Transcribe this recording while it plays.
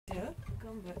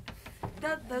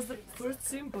That's the first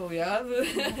simple, yeah.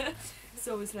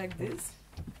 So it's like this.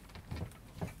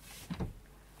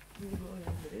 We go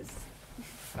like this.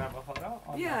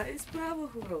 Yeah, it's prawo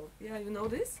choro. Yeah, you know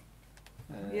this?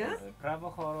 Yeah?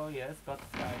 Prawo choro, yes, but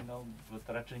I know, but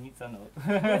Rachenica, no.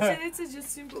 Rachenica is just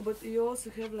simple, but you also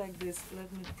have like this.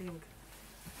 Let me think.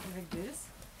 Like this.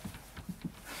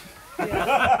 Yeah.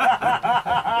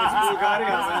 It's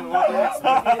Bulgaria, then what else?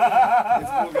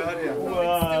 It's Bulgaria. Wow.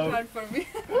 It's too hard for me.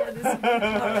 Yeah, this is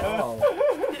Wow.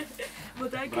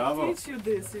 But I can Bravo. teach you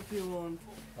this if you want.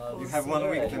 You have 1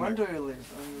 week. When do you leave?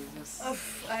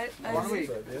 I 1 week.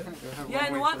 Yeah,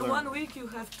 in one week you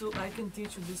have to. I can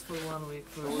teach you this for 1 week.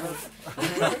 For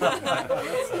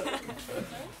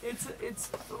it's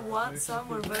one.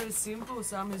 Some are very simple.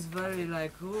 Some is very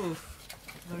like oof,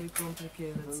 very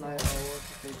complicated. Then So. I want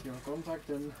to take your contact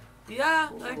and Yeah,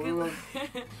 I can.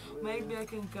 Maybe I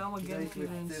can come again Like here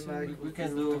and with show you. We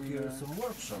can do here some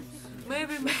workshops.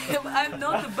 Maybe I'm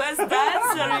not the best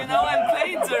dancer, you know. I'm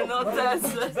painter, not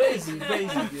dancer. Basic,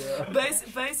 yeah.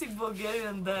 Basic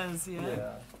Bulgarian dance,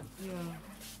 yeah.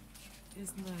 Yeah,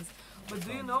 it's nice. But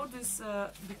do you know this?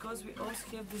 Because we also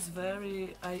have this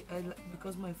very,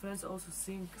 because my friends also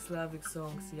sing Slavic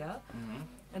songs, yeah.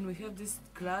 And we have this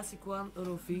classic one,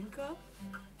 Rufinka.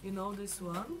 You know this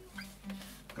one?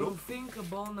 Rufinka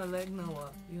Bona Legnava.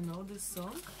 You know this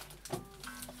song?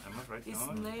 I'm not right It's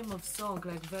now. the name of song,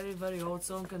 like very old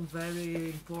song and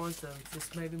very important.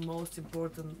 It's maybe most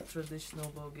important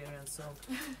traditional Bulgarian song.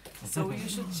 So you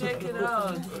should check it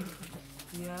out.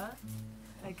 Yeah?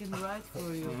 I can write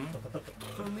for you.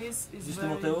 For me it's Widzisz, very...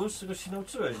 Mateusz, czego się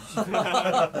nauczyłeś?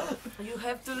 You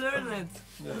have to learn it.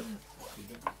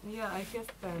 Yeah, I have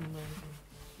pen maybe.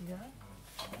 Yeah?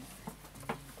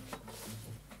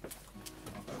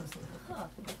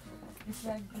 It's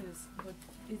like this, but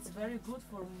it's very good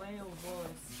for male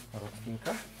voice.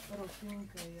 Rofinka?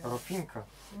 Rofinka, yeah. Rofinka.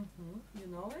 You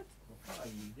know it?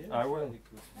 I will.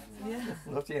 Yeah.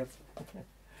 Not yet.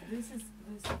 This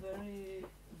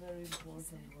very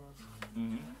important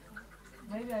one.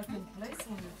 Maybe I can play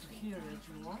some here if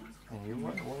you want. And you,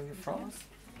 where are you from?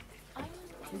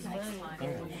 It's very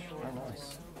English. Very nice.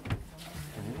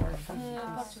 And you are from?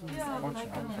 Yeah, but I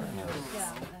can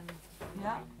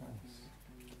yeah.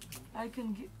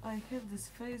 I have this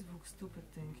Facebook stupid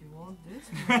thing. You want this?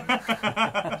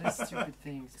 just stupid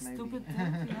things, maybe. Stupid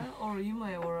thing, yeah? Or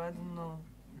email, or I don't know.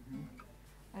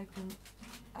 I can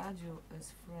add you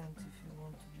as friend if you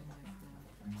want to be my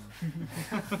friend.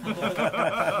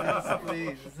 Yes,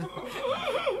 please.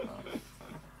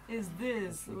 Is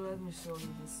this? Let me show you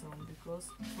this song because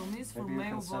for me it's for Maybe you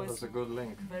male can send voice. us a good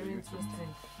link. Very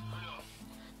interesting.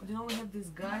 But you know we have this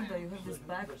guitar, you have this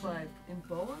bagpipe in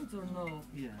Poland or no?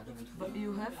 Yeah. But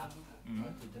you have?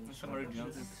 Some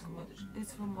originals.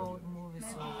 It's from old movies.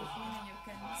 So. You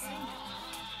can sing it.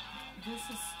 This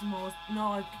is most,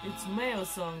 no, it's male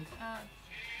song.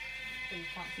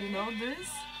 You know this?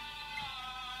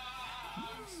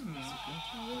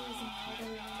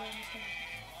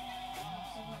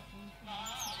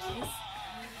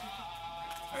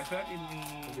 I heard in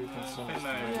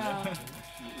Yeah.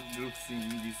 group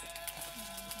singing this.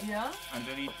 Yeah?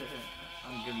 Angelita.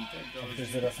 Też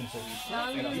zaraz muszę Yeah.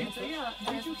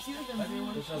 Did you hear them? They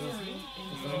were here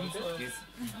in Yes.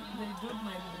 They did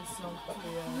make this song.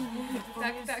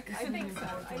 Yeah. Tak, I think so.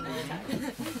 I know that.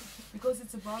 Because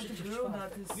it's about a girl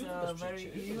that is very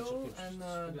ill and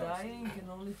dying, and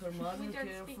only her mother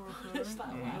care for her.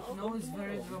 You know, it's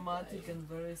very dramatic and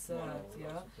very sad,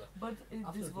 yeah. But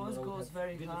this voice goes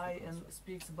very high and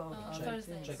speaks about other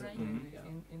things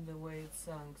in the way it's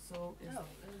sung. So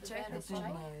it's I think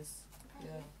nice,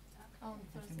 yeah.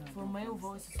 For male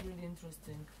voice, it's really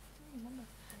interesting.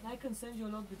 I can send you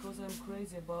a lot because I'm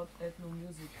crazy about ethno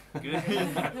music.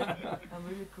 I'm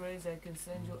really crazy. I can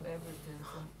send you everything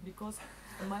because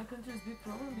in my country it's a big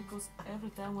problem because every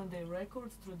time when they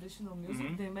record traditional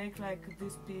music, they make like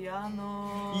this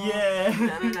piano. Yeah.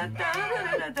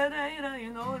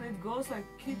 You know, and it goes like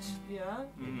kitsch. Yeah.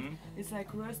 It's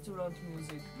like restaurant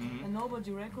music, and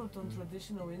nobody records on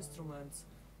traditional instruments.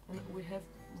 And we have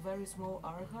very small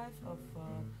archive of.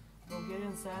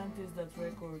 Bulgarian scientists that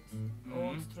record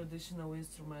old traditional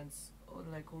instruments, or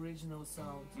like original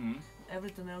sound.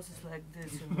 Everything else is like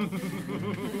this, you know.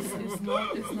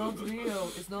 it's not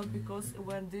real. It's not because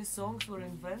when these songs were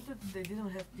invented, they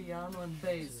didn't have piano and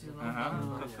bass, you know.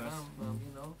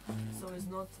 You know. So it's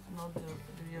not the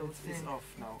real thing. It's off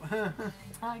now.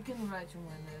 I can write you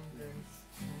my name then.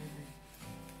 Maybe.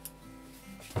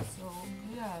 So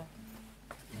yeah.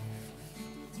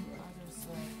 The other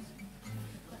side.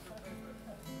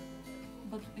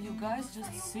 But you guys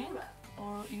just sing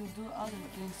or you do other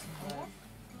things in life?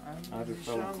 I do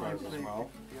film choirs as well.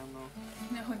 Piano.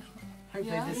 No, no. I play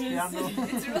Yeah. this piano.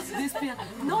 This piano.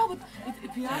 No, but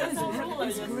piano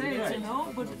is great, you know.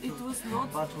 But it was not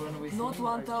But when we not sing,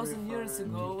 1,000 years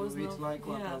ago. Was do it not. like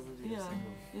 1,000 years Yeah. ago.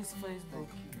 It's Facebook.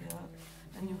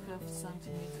 Yeah, and you have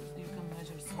centimeters. You can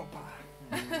measure something.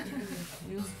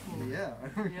 Useful. Yeah.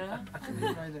 Yeah. Can you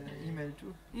write an email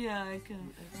too? Yeah, I can.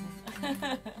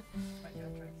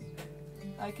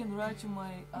 I can write you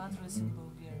my address in Bulgaria.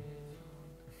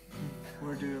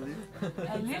 Where do you live?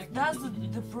 I live. That's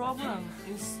the problem.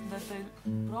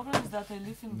 Problem is that I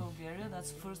live in Bulgaria.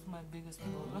 That's first my biggest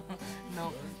problem. No,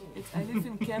 I live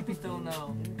in capital now.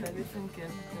 I live in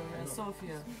capital,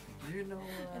 Sofia. Do you know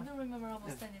I don't remember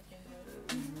almost anything.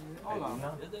 Ola?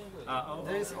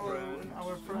 There is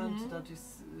our friend that is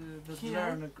that Here.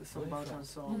 learned some Balkan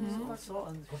songs also,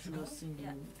 and she was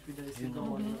singing 3 days ago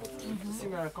on a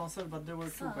similar concert, but there were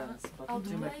 2 bands. But I'll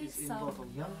Timek play is in some. both of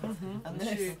them, and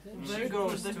Very she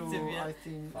goes to productive, yeah. I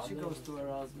think she goes to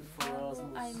Erasmus for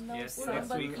Erasmus. I know Yes, some, next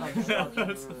but week.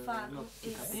 usually fun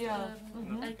is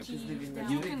Yeah. a key You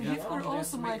down. can give her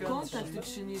also my contact if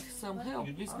she needs some help.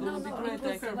 It's No, gonna be no, great. I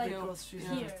because can like help. Because she's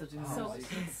Yeah. interested in So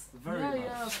music. it's Very Yeah, much.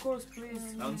 yeah, of course, please.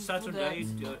 On do Saturday,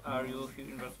 that. are you here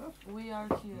in Wrocław? We are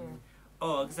here.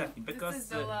 Oh, exactly, This because is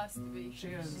the last week. She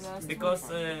is Last because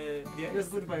yes, yes,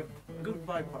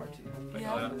 goodbye party.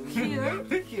 Yeah, here,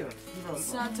 Here, in Wrocław.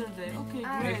 Saturday. Okay, Ah,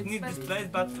 we great. need this place,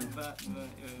 but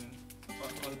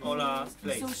on Ola's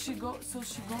place. So she go I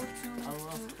will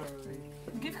ask to her.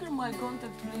 give her my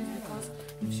contact, please, because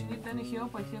if she need any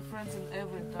help, I have friends in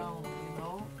every town, you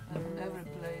know, and every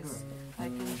place. I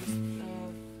can just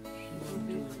She's will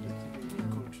be, into the TV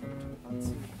culture too, but will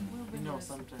be you know nice.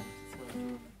 sometimes it's hard to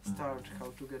start how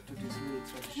to get to this really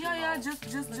traditional. Yeah, just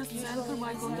send her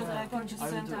my contact. I can just I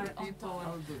will send do her it. people,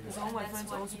 I'll and do it. because all my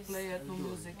friends also play ethno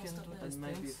music and do these And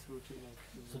maybe things. through to like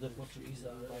So the Portuguese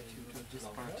are invite you to this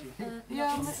party.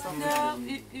 Yeah,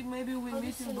 maybe we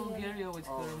meet in Bulgaria with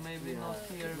her, maybe not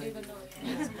here.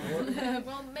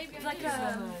 Well, maybe Like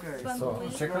later. Okay. Fun So,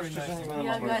 place. ciekawe szczerzenimy na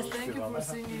Yeah, mamę guys, już thank you for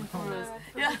śpiewane. singing for us.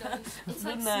 Yeah. It's Good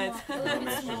like night. small, a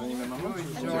little small. Szczerzenimy mamę?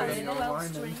 Enjoy Okay, your well, wine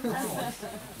string.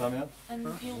 Damian? And you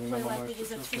Żenimy play mamę like it is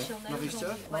jeszcze official Na now, wyjście?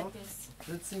 don't No. like this.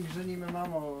 Let's sing Żenimy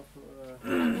Mamo.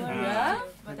 Yeah?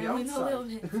 But Maybe then we know a outside.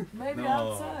 little bit. Maybe No,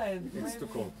 outside. It's too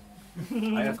Maybe. cold.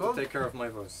 I have to take care of my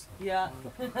voice. Yeah.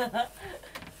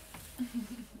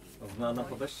 Na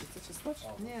podejście chcecie stać?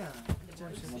 Nie.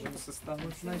 Chciałem się Możemy sobie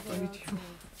stanąć. It's nice to meet you.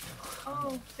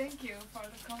 Oh, thank you for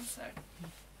the concert.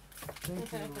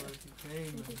 Thank you. Okay.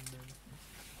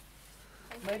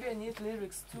 Maybe I need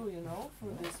lyrics too, you know, for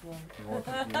this one. You want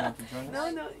to join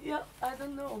us? No, yeah, I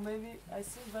don't know. Maybe I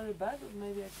sing very bad, but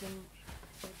maybe I can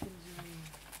do.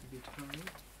 Wieczorem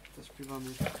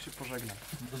zaśpiewamy, się pożegnam.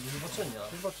 Do zobaczenia.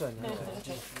 Do zobaczenia.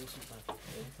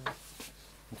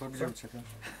 No to gdzie uciekasz?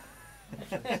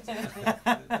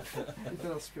 I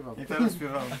teraz śpiewamy. I teraz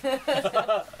śpiewamy.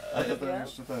 A to ten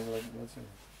jeszcze ten dla ciebie.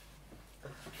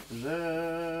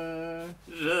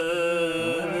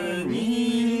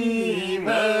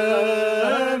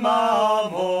 Żenimy,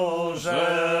 mamo,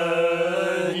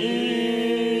 żenimy.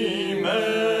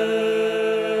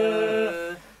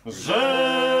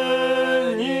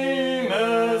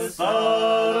 Żenimy,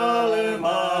 starale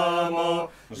mamo,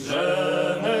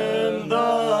 żenem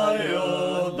dają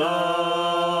da.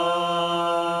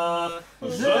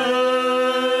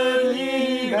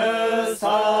 Żenimy,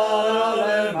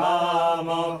 starale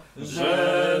mamo,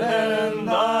 żenem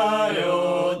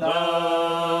dają da.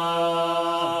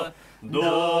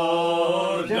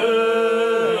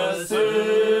 Dordesy,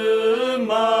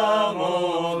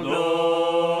 mamo,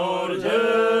 dordesy.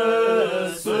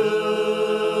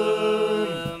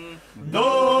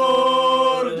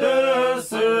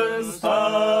 Dordesy,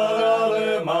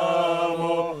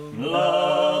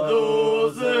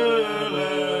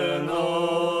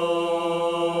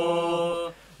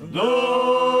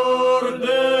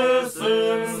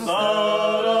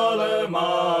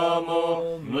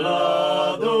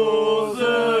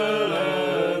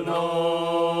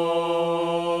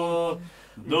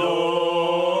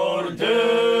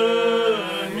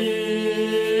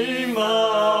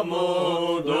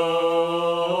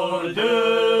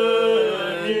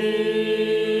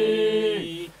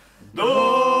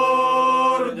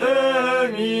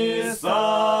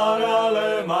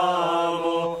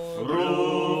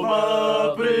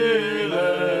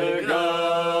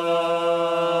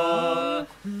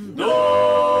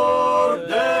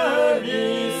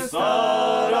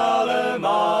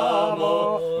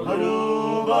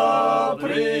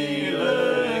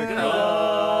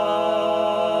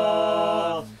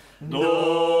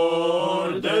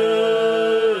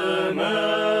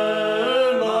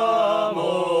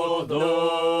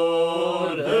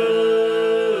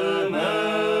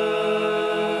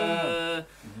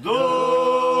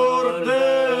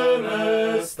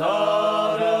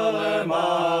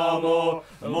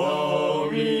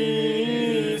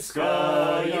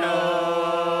 momiskaja.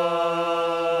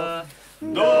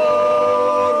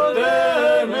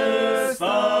 Dordemy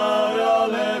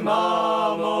starale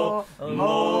mamo,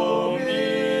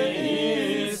 momiskaja.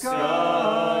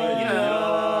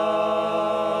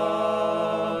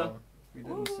 We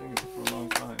didn't sing it for a long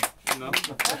time. No.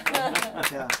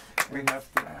 Yeah, We have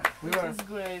to. It's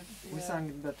great. we yeah. sang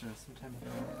it better some time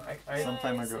ago. Yeah, some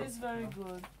time ago. It's very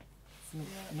good.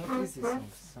 It's not easy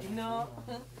songs. No,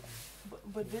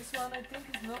 but this one I think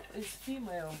is not. It's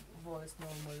female voice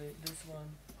normally. This one.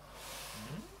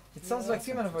 It sounds like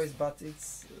female voice, but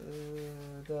it's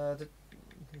the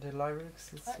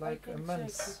lyrics. It's like I a can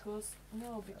man's. check because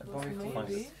boy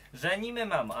maybe. Żenimy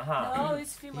mam, aha. No,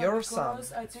 it's female Your because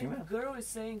son. I think female? girl is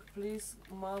saying please,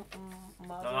 mother.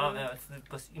 No,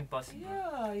 it's impossible.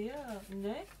 Yeah.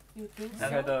 Ne? You think We so?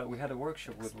 had a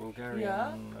workshop with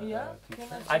Bulgarian Yeah. teachers.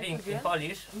 Can I think in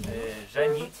Polish,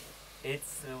 żenić,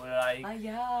 it's like...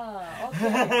 Yeah.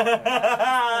 Okay.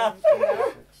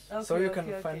 Okay, So you can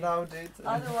okay, find okay. out it.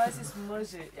 Otherwise it's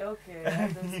mergy. Okay, I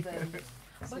understand.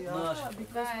 But Yeah.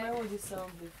 because Bye. melody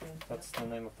sound different. That's the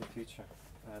name of the teacher.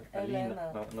 Elena.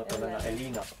 Elena. No, not Elena. Elena.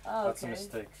 Elina. Ah, That's a okay.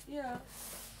 mistake. Yeah.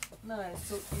 Nice.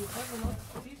 So you have a lot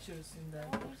of teachers in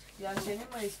that. Yeah,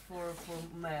 Genima is for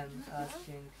men, I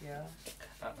think. Yeah.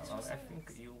 I think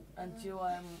you... And you,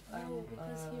 I'm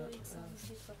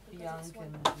young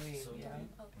and green. Yeah.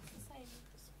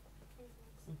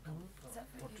 Mhm.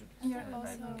 You're I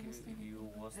also think you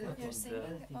was not You're in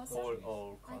singing the also?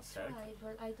 whole I concert. tried,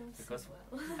 but I don't Because- sing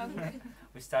well. okay.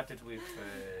 We started with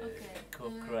Okay,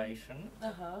 co-creation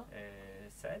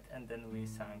set, and then we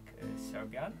sang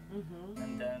Serbian, Mhm.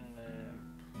 and then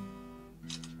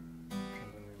And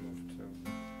then we moved to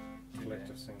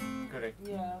collective singing. correct.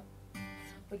 Yeah.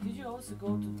 But did you also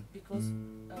go to, because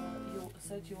you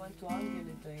said you went to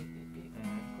Angelita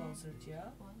concert, yeah?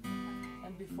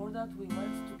 And before that we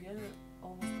went together,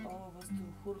 almost all of us, to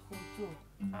Hurhum too.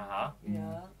 Aha.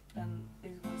 Yeah. And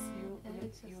it was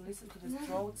you listened to the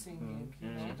throat singing, you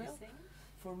know that?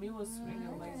 For me was really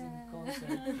amazing concert.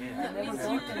 Yeah. I never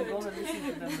thought I'm gonna listen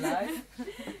to them live.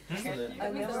 I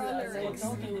never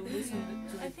thought I would listen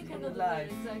to I it think I in know the live.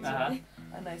 lyrics Uh-huh. actually.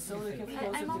 And I saw the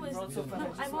concert I'm in always- Wrocław and I no,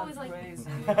 just I'm went always like- crazy. It's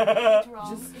wrong.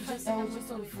 Just If I I sing, was I'm just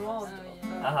on always front,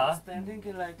 Uh-huh. standing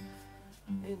and like,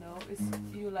 you know,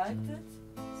 you liked it,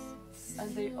 and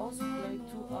they also played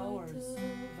 2 hours,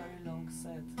 very long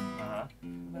set, Aha.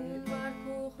 very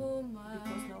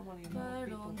because normally people play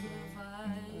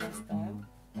less time,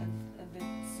 and they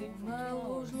sing for 2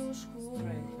 hours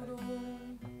straight.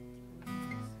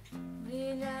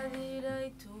 Brilha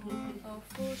direito,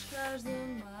 ofuscas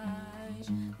demais.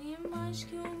 E mais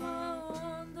que uma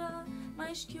onda,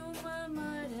 mais que uma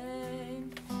maré.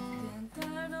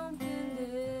 Tentaram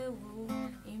prendê-lo,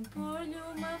 impor-lhe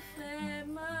uma fé,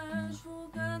 mas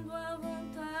julgando à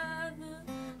vontade,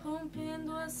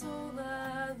 rompendo a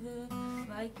saudade.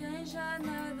 Vai quem já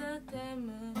nada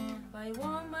teme, vai o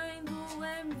homem do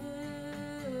leme.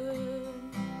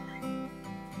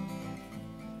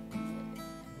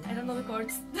 I don't know the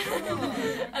chords.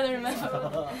 I don't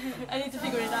remember. I need to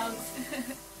figure it out.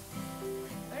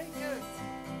 Very good.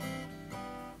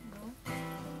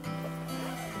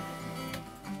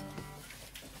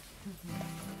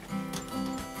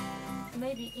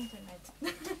 Maybe internet.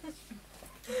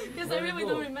 Because I really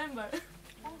don't remember.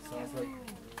 Sounds like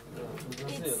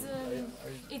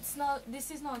It's not. This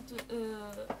is not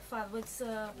fado. It's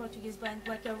a Portuguese band,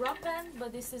 like a rock band,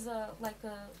 but this is like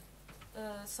a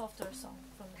softer song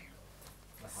from them.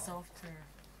 Softer.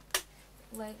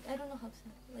 Like I don't know how to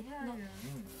say. Like not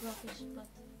rockish, but.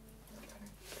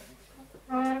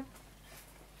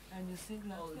 And you sing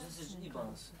like Oh, this is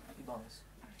Ibanez.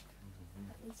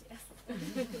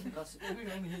 Classic.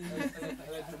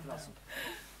 Electro-classic.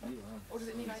 Or does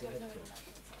it mean I don't know?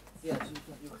 Yeah, so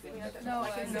you can No, I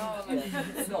know. Yeah,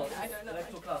 no, I don't know.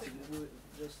 electro-classic.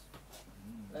 Just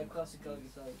like classical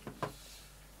guitar.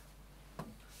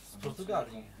 Z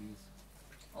Portugalii.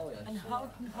 Oh yeah. And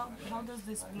how does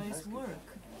this place work?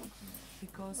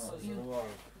 Because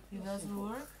it doesn't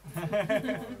work?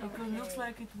 Because it looks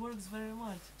like it works very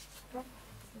much.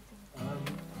 I'm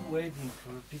waiting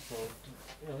for people to,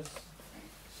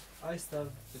 I start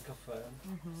the cafe, so,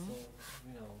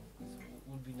 it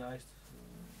would be nice to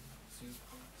see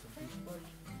some people, but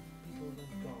people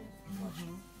don't come much.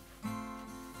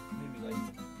 Maybe like,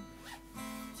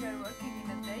 You're working in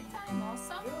the daytime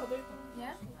also?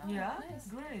 Yeah? Yeah, Nice.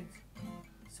 great.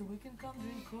 So we can come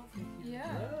drink coffee here.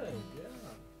 Yeah. yeah.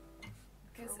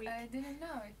 Because I didn't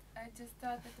know it. I just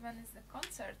thought that when it's the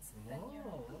concerts, then you're...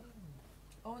 No.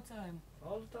 All the time.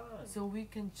 All the time. So we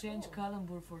can change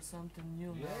Kalambur for something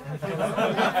new. Yeah.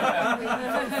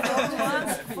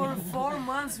 For 4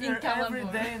 months we In are every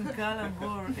Kalambur. day in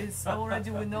Kalambur. It's already,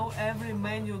 we know every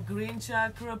menu, green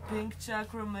chakra, pink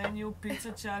chakra menu,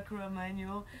 pizza chakra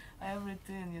menu,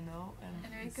 everything, you know. And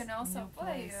we it's can also new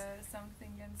play place.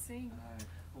 something and sing.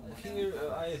 Here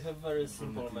I have very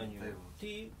simple menu: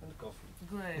 tea and coffee.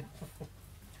 Great.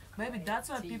 Maybe that's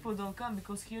why people don't come,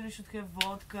 because here you should have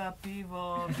vodka,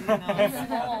 pivo,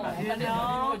 vino, you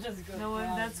know? No,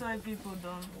 and that's why people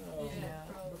don't. Yeah,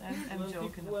 I'm When joking.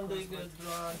 people, when of they course, get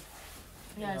drunk,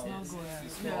 yeah, it's you know, not good.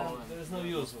 it's Yeah. not- there is no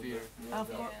use of it. Of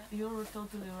course, you're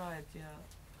totally right, yeah.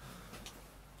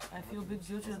 I feel a bit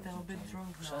guilty that I'm a bit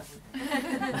drunk now.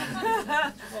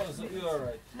 Oh, so you are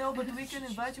right. No, but we can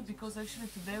invite you because actually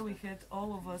today we had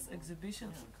all of us exhibition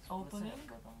opening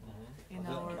in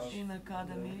our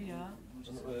academy, yeah.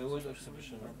 What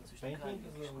exhibition? Painting?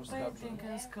 Painting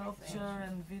and sculpture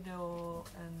and video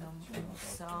and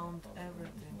sound,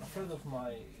 everything. A friend of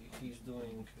mine, he's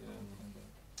doing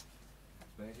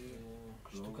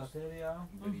sztukateria,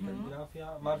 kaligrafia.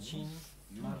 Marcin.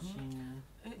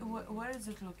 Where is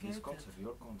it located?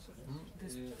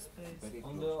 This Uh, space.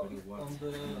 on the older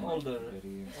Oh, older.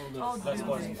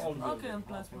 okay, on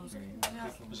Plac Polski.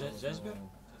 Yeah. Rzeźbia?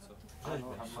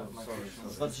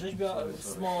 But rzeźbia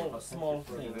small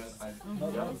things.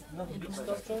 Not big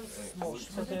sculptures, small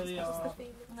sztukateria,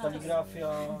 kaligrafia.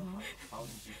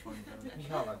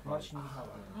 Michalak, Marcin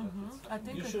Michalak. I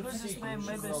think You I should heard see his him, name, you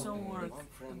should maybe I know saw him. work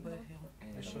by him.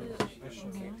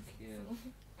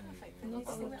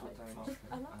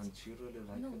 And she really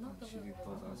liked it and she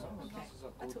told us, oh, this is a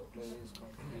good place, come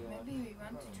here. Maybe we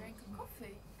want to drink a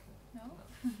coffee. No?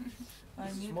 I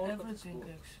need Small but everything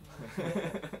cool. actually.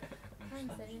 Do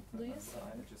you sing?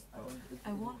 I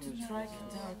want to try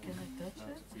guitar, can I touch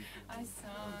it? I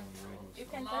sang. You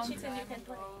can touch it and you can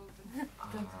play.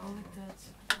 Don't only touch.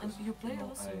 And you play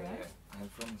also, right? I'm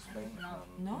from Spain.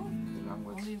 No? The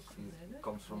language Only is, ukulele?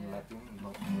 comes from Yeah. Latin,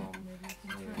 not from Maybe you can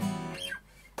try.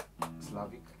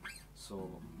 Slavic. So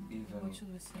even What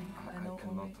should we sing? I know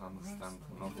cannot only understand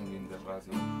verse. nothing in the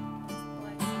radio.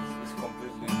 It's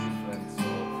completely different, so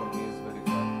for me it's very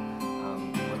hard.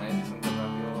 When I listen to the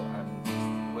radio, I'm just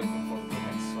waiting for the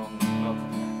next song, not,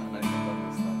 and I don't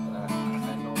understand.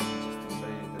 I know just to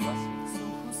say the basics. So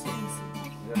who sings it?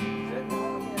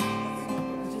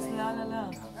 Just la la la.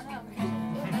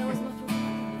 I was not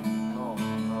No, in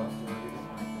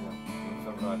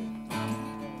February.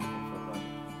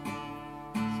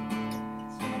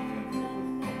 So I think we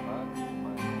will come back.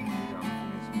 My program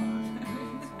finish my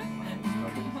grades and my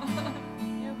studies.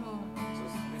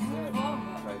 Just live there.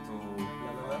 Try to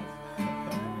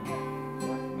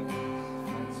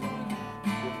find some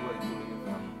good way to live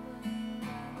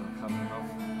and have enough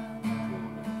to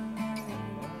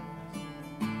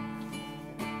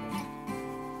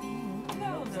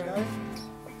Louder.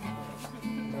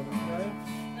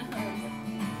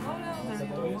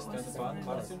 Go To jest louder. ten pan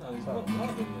Marcin, ale jest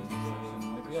młody jest.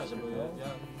 Nie kojarzę, bo ja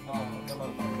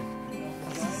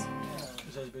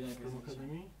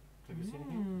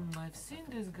I've seen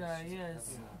this guy,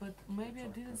 yes, but maybe I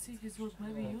didn't see his work.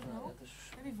 Maybe you know.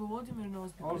 Maybe Volodymyr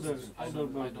knows because older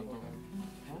building.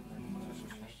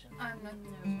 I'm not.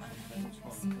 yeah?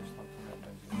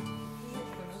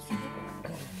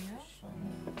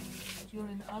 You're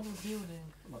in other building.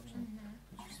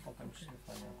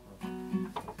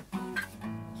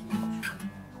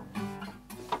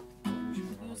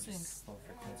 You sing.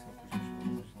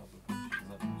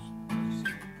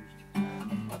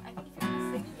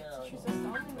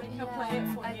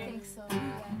 I think so.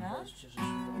 Huh?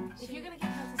 If you're gonna get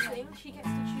her to sing, she gets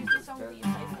to choose the song that you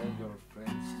play for. tell your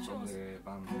friends from the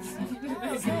band.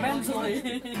 Mentally. Yes,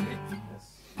 it's very close.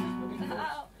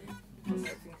 Because I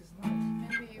think it's nice.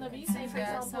 Maybe No, but you you can say, sing for a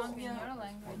example, song in yeah. your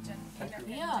language and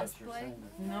Yeah. just play.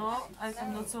 No,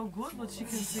 I'm not so good, but she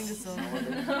can sing a song.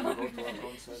 Nowadays you go to a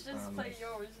concert and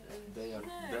yours. they are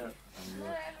Yeah. there and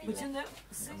you're But here. you never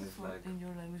sing And it's for like- in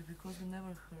your language because we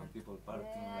never heard. And people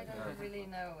partying like that. really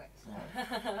know it.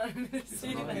 It's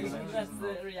not easy, it's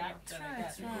not. reaction. Try,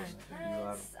 try. You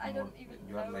are I don't more- even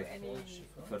you are know like any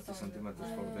 30 centimeters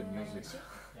for the music.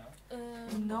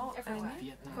 No, everywhere.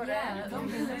 any? Korean. I don't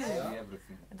See believe.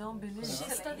 everything. I don't believe. She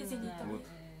studies in Italy. Good.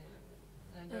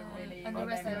 And the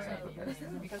rest don't are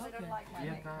really because they don't like my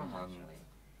language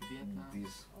And actually.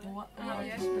 this What?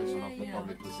 expression of the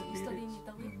public with the She studied in lyrics,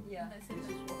 Italy. Yeah. And I said,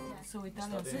 yeah. So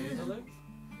Italian Study in sing. Italy?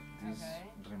 this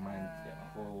remind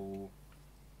how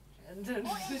And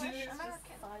American.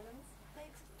 silence.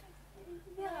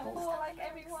 Yeah, Oh. more like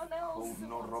everyone else.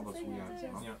 no robots we are.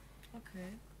 No? Okay.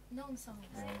 known songs.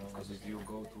 Because if you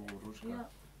go to Ruszka, Yeah.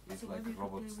 it's So like maybe we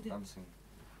robots play with it. dancing.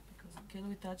 Can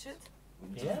we touch it?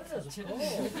 Yes, of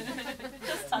course.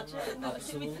 Just touch it. No,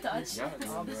 can we touch? Yeah, it's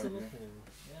Absolutely.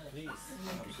 yeah. Please.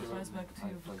 It was back to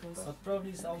you because But probably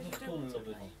it's out of tune a little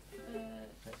bit.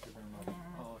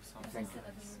 Oh, something. Thank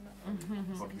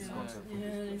you for this concert.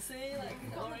 yeah, you see,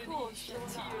 like Got the chords,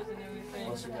 tears and everything.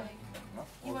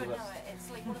 You won't know it. It's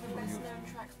like one of the best known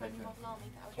tracks by the Modern Army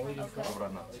that I was writing. Dobra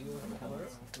noc.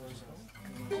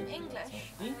 In English,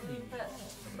 but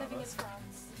living in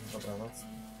France. Dobranoc.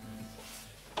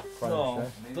 No, Kłaniam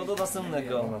się. to do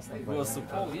następnego. Do następnego. Było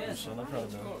super. O, jeszcze,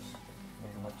 naprawdę. Do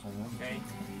zobaczenia. Okay.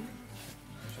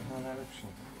 Wszystkiego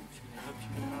najlepszego.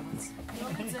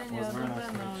 do widzenia, Was very nice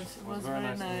to dobranoc. meet you. Was Was very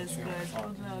very nice to nice, meet you. guys.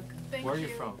 Good luck. Thank Where are you.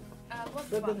 you from?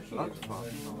 Latvia. Latva.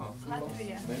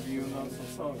 Maybe you know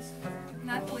some songs.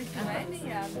 Not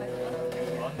Lithuania, but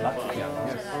Latvia.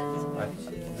 Yes.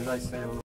 Right. Did I say